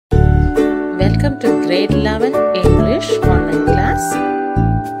Welcome to Grade 11 English online class,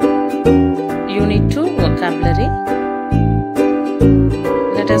 Unit 2 Vocabulary.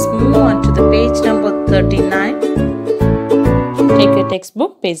 Let us move on to the page number 39. Take your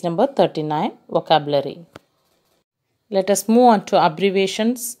textbook, page number 39, Vocabulary. Let us move on to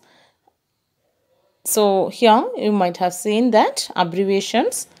abbreviations. So here you might have seen that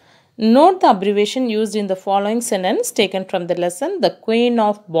abbreviations. Note the abbreviation used in the following sentence taken from the lesson, The Queen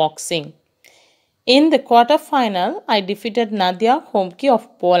of Boxing. In the quarter-final, I defeated Nadia Homke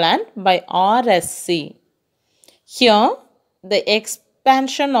of Poland by RSC. Here, the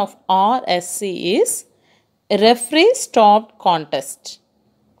expansion of RSC is Referee Stopped Contest.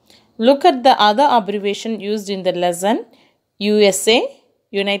 Look at the other abbreviation used in the lesson, USA,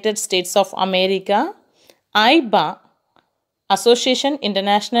 United States of America, IBA, Association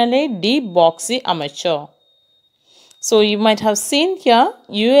Internationale de Boxe Amateur. So you might have seen here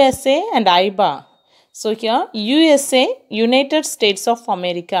USA and IBA. So here USA, United States of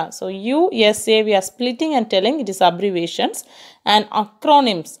America. So USA we are splitting and telling it is abbreviations, and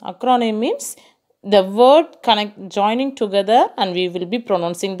acronyms. Acronym means the word joining together and we will be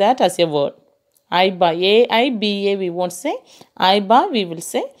pronouncing that as a word. IBA, AIBA we won't say, IBA we will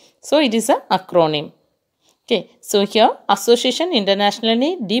say. So it is an acronym. Okay, so here Association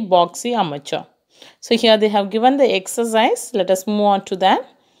Internationale de Boxe Amateur. So here they have given the exercise. Let us move on to that.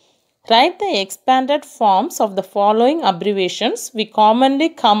 Write the expanded forms of the following abbreviations we commonly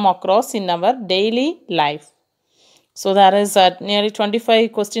come across in our daily life. So there is nearly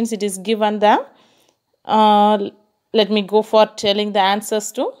 25 questions it is given there. Let me go for telling the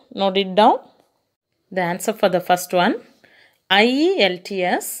answers to note it down. The answer for the first one,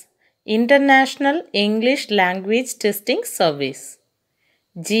 IELTS, International English Language Testing Service.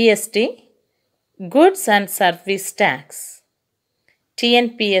 GST, Goods and Service Tax.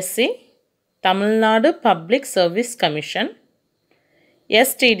 TNPSC, Tamil Nadu Public Service Commission.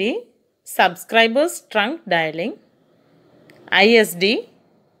 STD, Subscribers Trunk Dialing. ISD,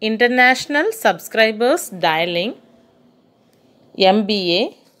 International Subscribers Dialing.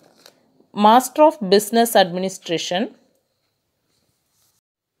 MBA, Master of Business Administration.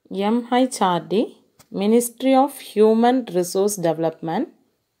 MHRD, Ministry of Human Resource Development.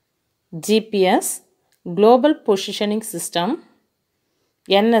 GPS, Global Positioning System.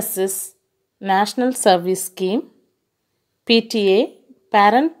 NSS, National Service Scheme. PTA,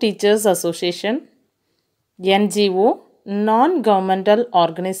 Parent Teachers Association. NGO, Non-Governmental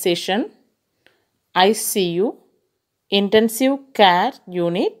Organization. ICU, Intensive Care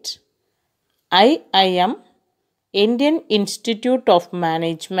Unit. IIM, Indian Institute of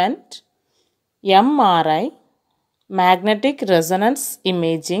Management. MRI, Magnetic Resonance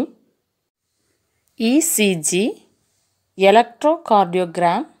Imaging. ECG,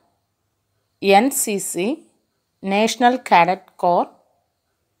 Electrocardiogram. NCC, National Cadet Corps.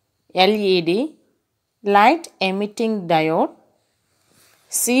 LED, Light Emitting Diode.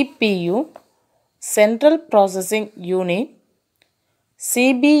 CPU, Central Processing Unit.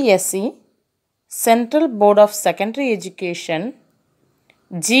 CBSE, Central Board of Secondary Education.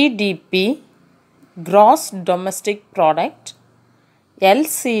 GDP, Gross Domestic Product.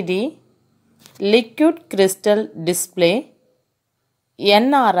 LCD, Liquid Crystal Display.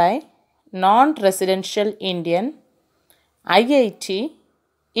 NRI, Non-Residential Indian. IIT,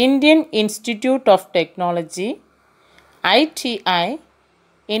 Indian Institute of Technology. ITI,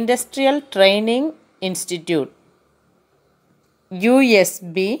 Industrial Training Institute.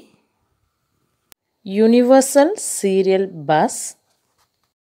 USB, Universal Serial Bus.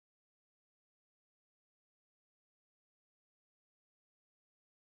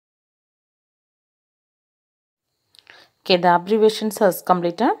 Okay, the abbreviations has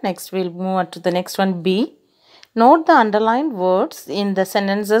completed. Next, we'll move on to the next one, B. Note the underlined words in the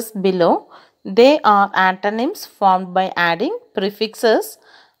sentences below. They are antonyms formed by adding prefixes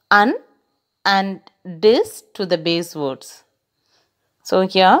un and dis to the base words. So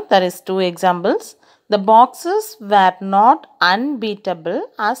here there is two examples. The boxes were not unbeatable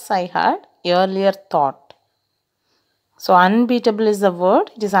as I had earlier thought. So unbeatable is the word,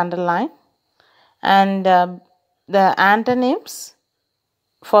 it is underlined, and the antonyms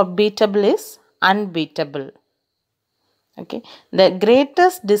for beatable is unbeatable. Okay. The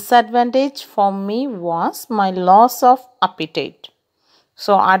greatest disadvantage for me was my loss of appetite.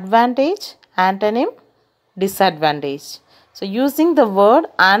 So advantage, antonym, disadvantage. So using the word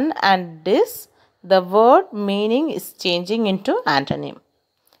un and dis, the word meaning is changing into antonym.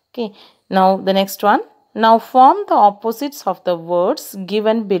 Okay. Now the next one. Now form the opposites of the words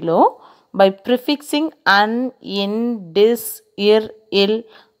given below by prefixing un, in, dis, ir, ill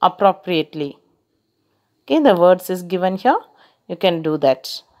appropriately. Okay, the words is given here. You can do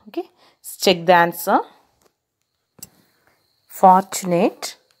that. Okay, let's check the answer.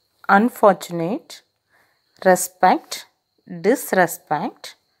 Fortunate, unfortunate, respect,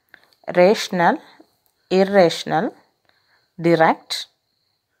 disrespect, rational, irrational, direct,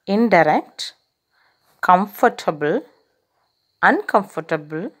 indirect, comfortable,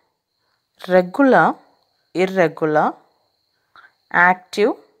 uncomfortable, regular, irregular,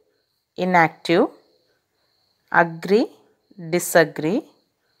 active, inactive, agree, disagree,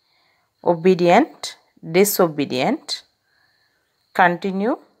 obedient, disobedient,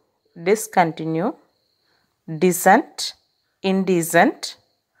 continue, discontinue, decent, indecent,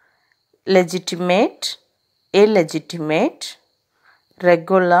 legitimate, illegitimate,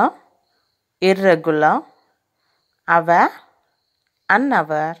 regular, irregular, aware,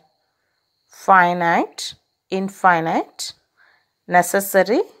 unaware, finite, infinite,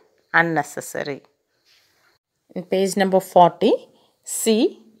 necessary, unnecessary. In page number 40,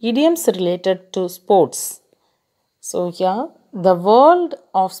 see idioms related to sports. So here the world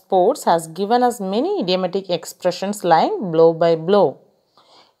of sports has given us many idiomatic expressions like blow by blow.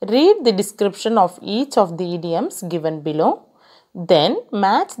 Read the description of each of the idioms given below. Then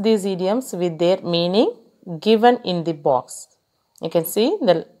match these idioms with their meaning given in the box. You can see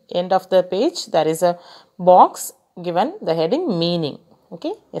the end of the page there is a box given the heading meaning.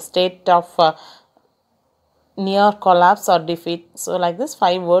 Okay, a state of near collapse or defeat. So like this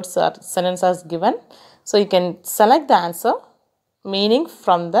 5 words or sentences given. So you can select the answer meaning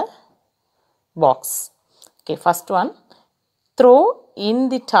from the box. Okay, first one, throw in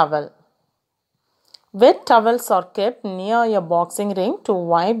the towel. Wet towels are kept near a boxing ring to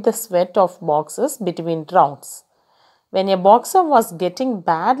wipe the sweat of boxers between rounds. When a boxer was getting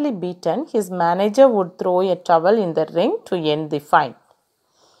badly beaten, his manager would throw a towel in the ring to end the fight.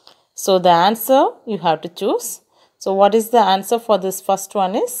 So the answer you have to choose. So what is the answer for this first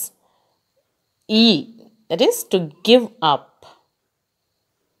one is E, that is to give up.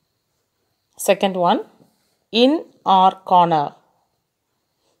 Second one, in or corner.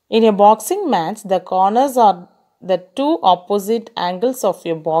 In a boxing match, the corners are the 2 opposite angles of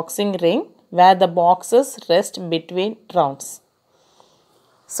a boxing ring where the boxers rest between rounds.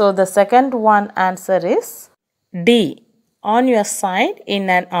 So the second one answer is D, on your side in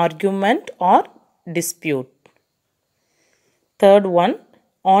an argument or dispute. Third one,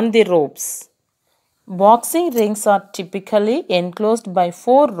 on the ropes. Boxing rings are typically enclosed by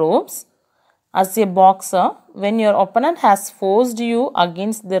 4 ropes. As a boxer, when your opponent has forced you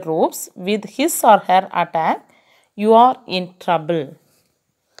against the ropes with his or her attack, you are in trouble.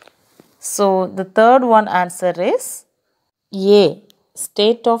 So the third one answer is A,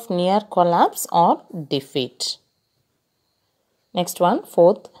 state of near collapse or defeat. Next one,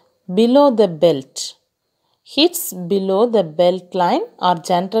 fourth, below the belt. Hits below the belt line are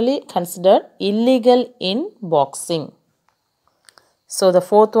generally considered illegal in boxing. So the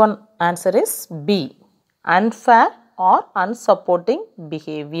fourth one answer is B, unfair or unsupporting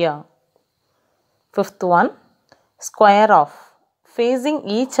behavior. Fifth one, square off, facing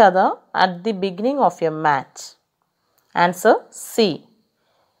each other at the beginning of a match. Answer C,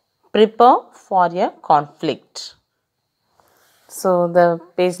 prepare for a conflict. So the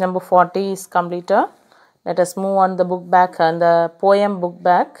page number 40 is completed. Let us move on the book back and the poem book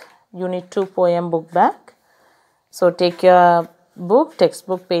back, unit 2 poem book back. So take your book,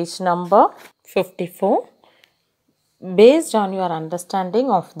 textbook page number 54. Based on your understanding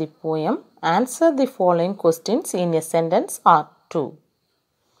of the poem, answer the following questions in a sentence or 2.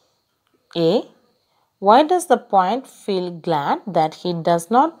 A, why does the poet feel glad that he does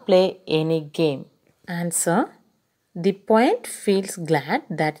not play any game? Answer, the poet feels glad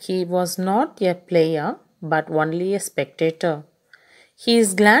that he was not a player but only a spectator. He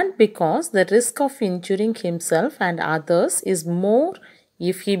is glad because the risk of injuring himself and others is more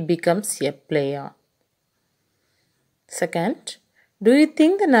if he becomes a player. Second, do you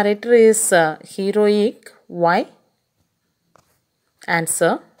think the narrator is heroic? Why?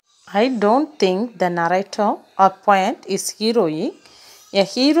 Answer, I don't think the narrator or poet is heroic. A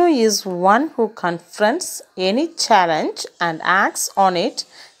hero is one who confronts any challenge and acts on it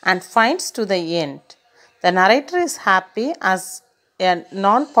and fights to the end. The narrator is happy as a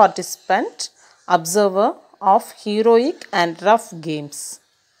non-participant observer of heroic and rough games.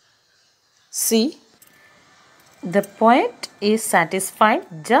 C, the poet is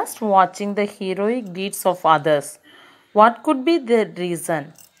satisfied just watching the heroic deeds of others. What could be the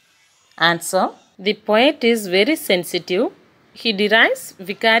reason? Answer, the poet is very sensitive. He derives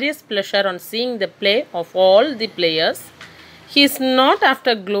vicarious pleasure on seeing the play of all the players. He is not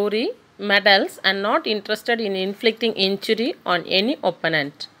after glory medals and not interested in inflicting injury on any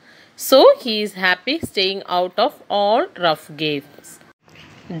opponent. So he is happy staying out of all rough games.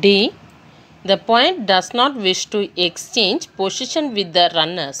 D. The poet does not wish to exchange position with the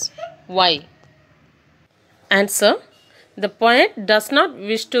runners. Why? Answer. The poet does not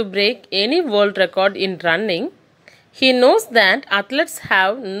wish to break any world record in running. He knows that athletes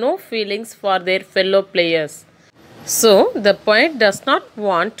have no feelings for their fellow players. So, the poet does not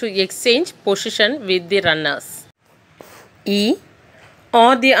want to exchange position with the runners. E.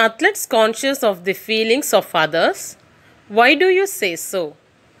 Are the athletes conscious of the feelings of others? Why do you say so?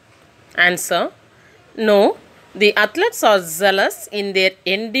 Answer. No, the athletes are zealous in their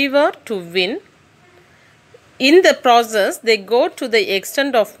endeavor to win. In the process, they go to the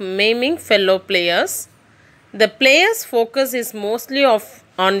extent of maiming fellow players. The player's focus is mostly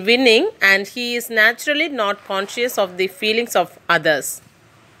on winning, and he is naturally not conscious of the feelings of others.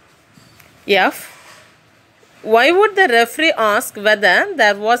 F. Why would the referee ask whether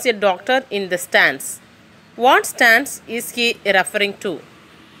there was a doctor in the stands? What stands is he referring to?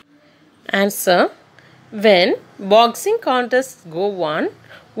 Answer. When boxing contests go on,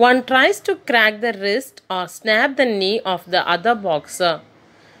 one tries to crack the wrist or snap the knee of the other boxer.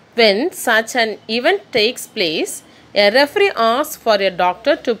 When such an event takes place, a referee asks for a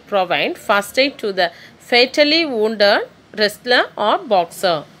doctor to provide first aid to the fatally wounded wrestler or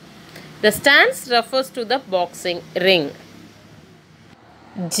boxer. The stance refers to the boxing ring.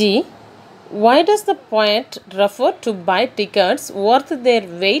 G. Why does the poet refer to buy tickets worth their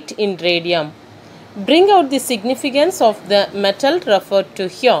weight in radium? Bring out the significance of the metal referred to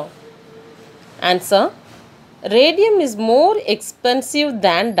here. Answer. Radium is more expensive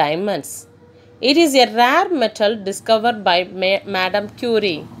than diamonds. It is a rare metal discovered by Madame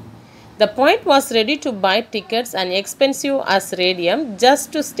Curie. The poet was ready to buy tickets as expensive as radium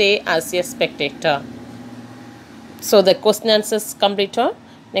just to stay as a spectator. So the question answers completed.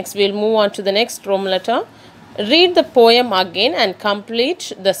 Next we will move on to the next Roman letter. Read the poem again and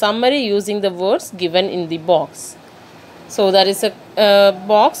complete the summary using the words given in the box. So there is a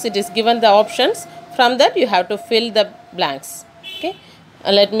box. It is given the options. From that you have to fill the blanks. Okay.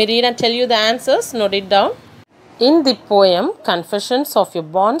 Let me read and tell you the answers. Note it down. In the poem Confessions of a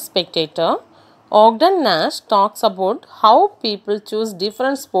Born Spectator, Ogden Nash talks about how people choose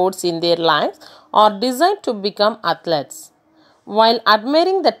different sports in their lives or decide to become athletes. While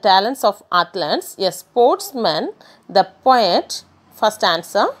admiring the talents of athletes, a sportsman, the poet, first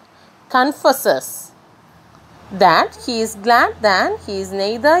answer, confesses that he is glad that he is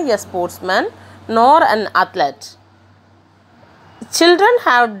neither a sportsman nor an athlete. Children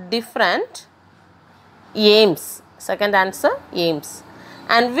have different aims, second answer, aims,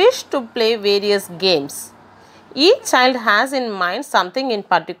 and wish to play various games. Each child has in mind something in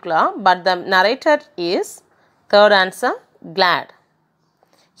particular, but the narrator is, third answer, glad.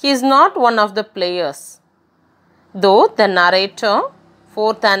 He is not one of the players, though the narrator,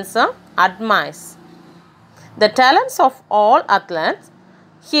 fourth answer, admires the talents of all athletes.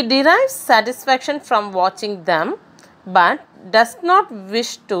 He derives satisfaction from watching them, but does not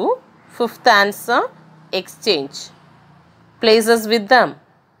wish to, fifth answer, exchange places with them.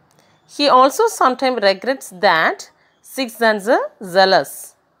 He also sometimes regrets that, sixth answer,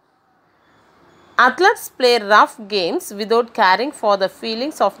 zealous. Athletes play rough games without caring for the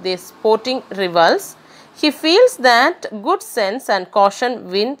feelings of their sporting rivals. He feels that good sense and caution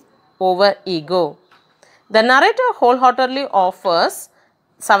win over ego. The narrator wholeheartedly offers,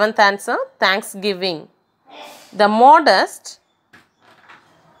 seventh answer, thanksgiving. The modest,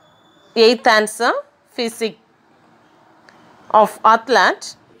 eighth answer, physique of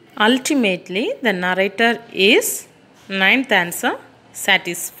athlete. Ultimately, the narrator is, ninth answer,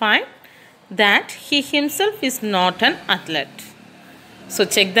 satisfied that he himself is not an athlete. So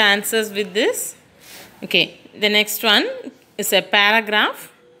check the answers with this. Okay, the next one is a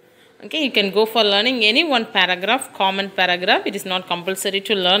paragraph. Okay, you can go for learning any one paragraph, common paragraph. It is not compulsory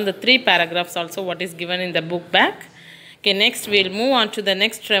to learn the 3 paragraphs also what is given in the book back. Okay, next we will move on to the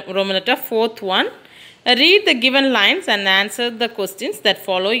next Roman letter, fourth one. Read the given lines and answer the questions that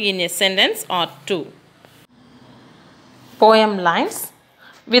follow in a sentence or two. Poem lines.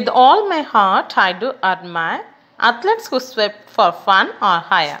 With all my heart I do admire athletes who swept for fun or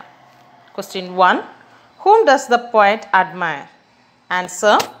hire. Question 1. Whom does the poet admire?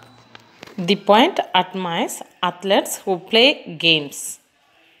 Answer. The poet admires athletes who play games.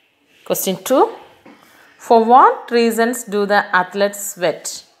 Question 2. For what reasons do the athletes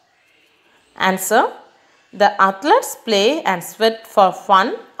sweat? Answer. The athletes play and sweat for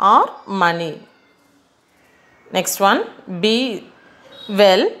fun or money. Next one. B.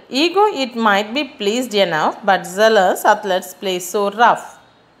 Well, ego it might be pleased enough, but zealous athletes play so rough.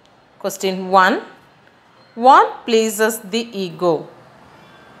 Question 1. What pleases the ego?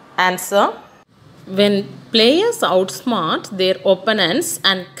 Answer. When players outsmart their opponents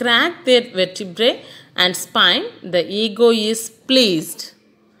and crack their vertebrae and spine, the ego is pleased.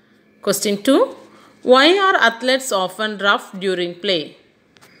 Question 2. Why are athletes often rough during play?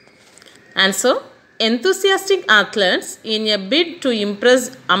 Answer. Enthusiastic athletes, in a bid to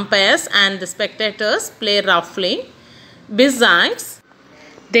impress umpires and the spectators, play roughly. Besides,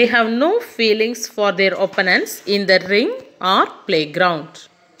 they have no feelings for their opponents in the ring or playground.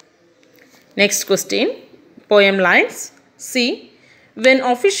 Next question, poem lines. C. When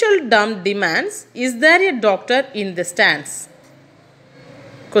official dumb demands, is there a doctor in the stands?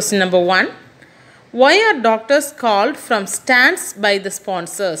 Question number 1. Why are doctors called from stands by the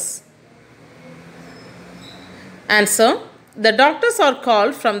sponsors? Answer. The doctors are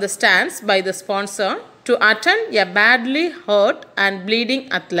called from the stands by the sponsor to attend a badly hurt and bleeding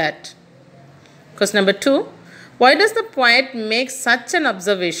athlete. Question number 2. Why does the poet make such an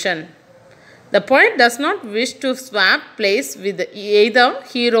observation? The poet does not wish to swap place with either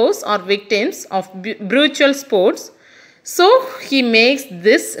heroes or victims of brutal sports, so he makes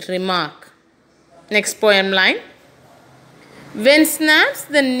this remark. Next poem line. When snaps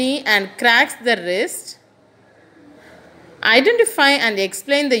the knee and cracks the wrist, identify and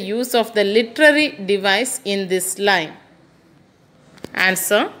explain the use of the literary device in this line.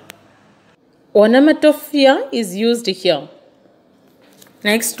 Answer. Onomatopoeia is used here.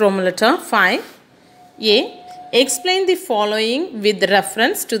 Next, Roman letter 5. A. Explain the following with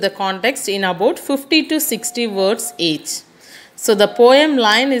reference to the context in about 50 to 60 words each. So, the poem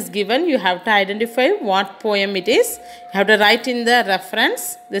line is given. You have to identify what poem it is. You have to write in the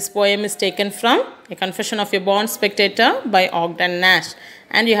reference. This poem is taken from A Confession of a Born Spectator by Ogden Nash.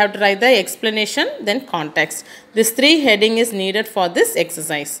 And you have to write the explanation, then context. This 3 heading is needed for this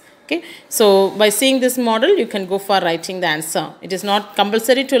exercise. Okay. So, by seeing this model, you can go for writing the answer. It is not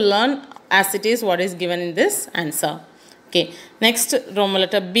compulsory to learn as it is what is given in this answer. Okay. Next, Roman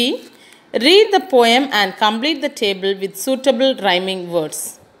letter B. Read the poem and complete the table with suitable rhyming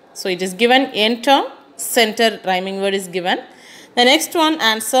words. So, it is given enter, center rhyming word is given. The next one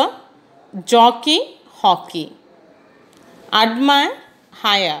answer jockey, hockey. Admire,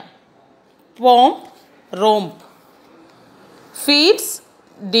 hire. Pomp, romp. Feeds,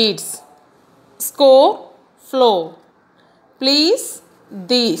 deeds. Score, flow. Please,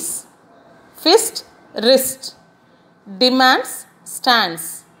 these. Fist, wrist. Demands,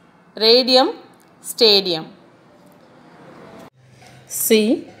 stands. Radium, stadium.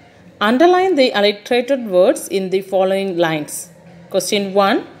 C. Underline the alliterated words in the following lines. Question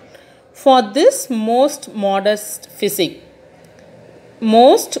 1. For this most modest physique.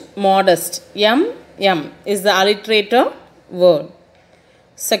 Most modest, M is the alliterator word.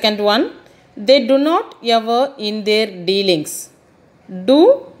 Second one, they do not ever in their dealings.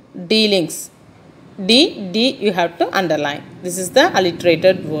 Do dealings. D you have to underline. This is the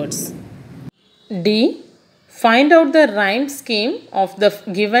alliterated words. D. Find out the rhyme scheme of the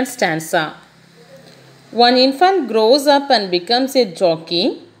given stanza. One infant grows up and becomes a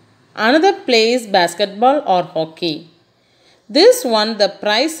jockey. Another plays basketball or hockey. This one the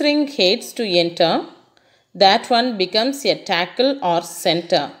prize ring hates to enter. That one becomes a tackle or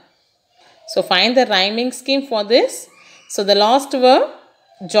center. So find the rhyming scheme for this. So the last word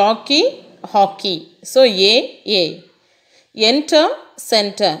jockey, hockey. So A. Enter,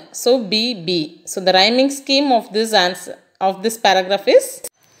 center. So B. So the rhyming scheme of this answer of this paragraph is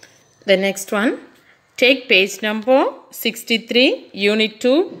the next one. Take page number 63, unit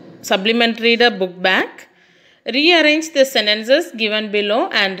 2, supplementary reader book back. Rearrange the sentences given below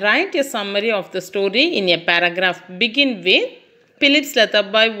and write a summary of the story in a paragraph. Begin with Philip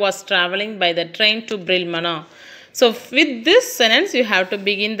Slatherby was traveling by the train to Brilmana. So with this sentence you have to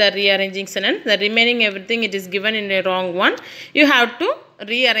begin the rearranging sentence. The remaining everything it is given in a wrong one. You have to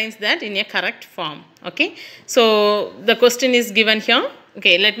rearrange that in a correct form. Okay. So the question is given here.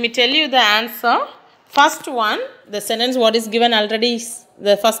 Okay. Let me tell you the answer. First one, the sentence what is given already is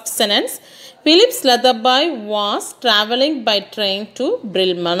the first sentence. Philip Slatherby was traveling by train to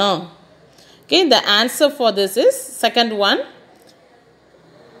Brilmana. Okay. The answer for this is second one.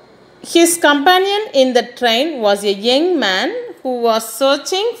 His companion in the train was a young man who was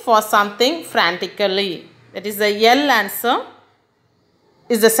searching for something frantically. That is the L answer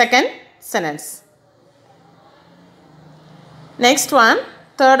is the second sentence. Next one,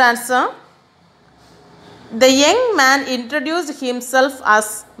 third answer. The young man introduced himself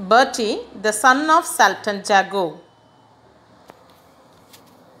as Bertie, the son of Sultan Jago.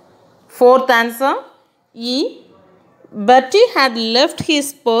 Fourth answer E. Bertie had left his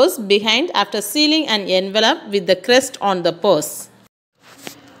purse behind after sealing an envelope with the crest on the purse.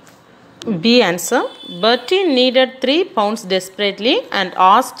 B answer. Bertie needed 3 pounds desperately and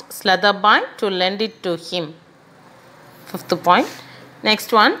asked Slutherby to lend it to him. Fifth point.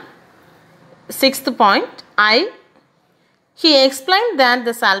 Next one. Sixth point. I. He explained that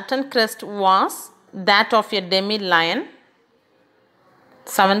the Salton crest was that of a demi-lion.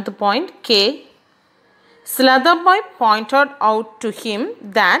 Seventh point. K. Slutherby pointed out to him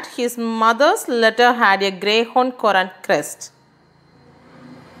that his mother's letter had a greyhound currant crest.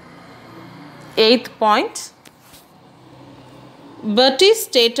 Eighth point. Bertie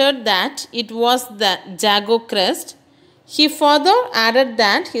stated that it was the jago crest. He further added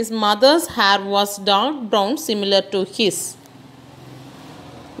that his mother's hair was dark brown similar to his.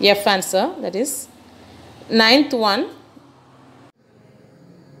 F answer, that is. Ninth one.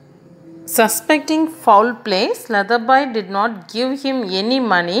 Suspecting foul play, Slutherby did not give him any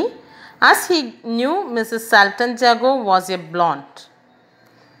money as he knew Mrs. Salton Jago was a blonde.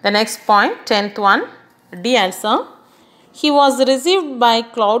 The next point, 10th one, D answer. He was received by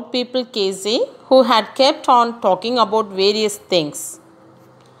Cloud People Casey, who had kept on talking about various things.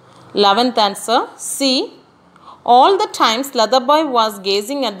 11th answer, C. All the time Slutherby was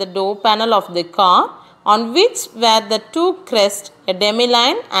gazing at the door panel of the car on which were the 2 crests, a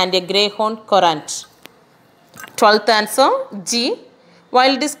demi-lion and a greyhound currant. 12th answer, G.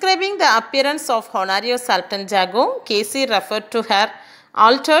 While describing the appearance of Honorio Salton Jago, Casey referred to her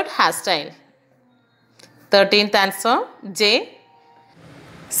altered hairstyle. 13th answer, J.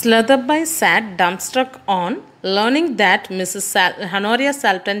 Slutherby sat dumbstruck on learning that Mrs. Honoria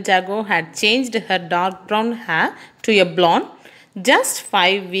Salton Jago had changed her dark brown hair to a blonde just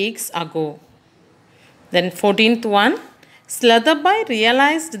 5 weeks ago. Then 14th one, Slutherby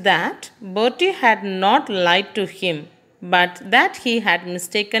realized that Bertie had not lied to him, but that he had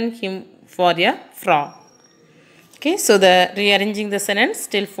mistaken him for a frog. Okay, so the rearranging the sentence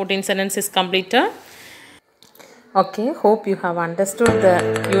till 14 sentence is completed. Okay, hope you have understood the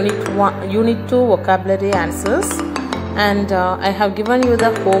unit 2 vocabulary answers, and I have given you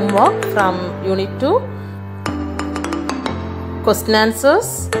the homework from unit 2, question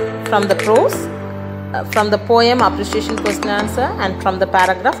answers from the prose, from the poem appreciation question answer, and from the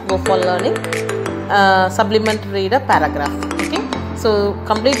paragraph go for learning supplementary reader paragraph. Okay, so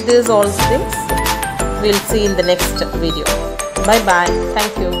complete these all things. We'll see in the next video. Bye bye.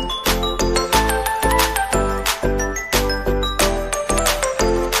 Thank you.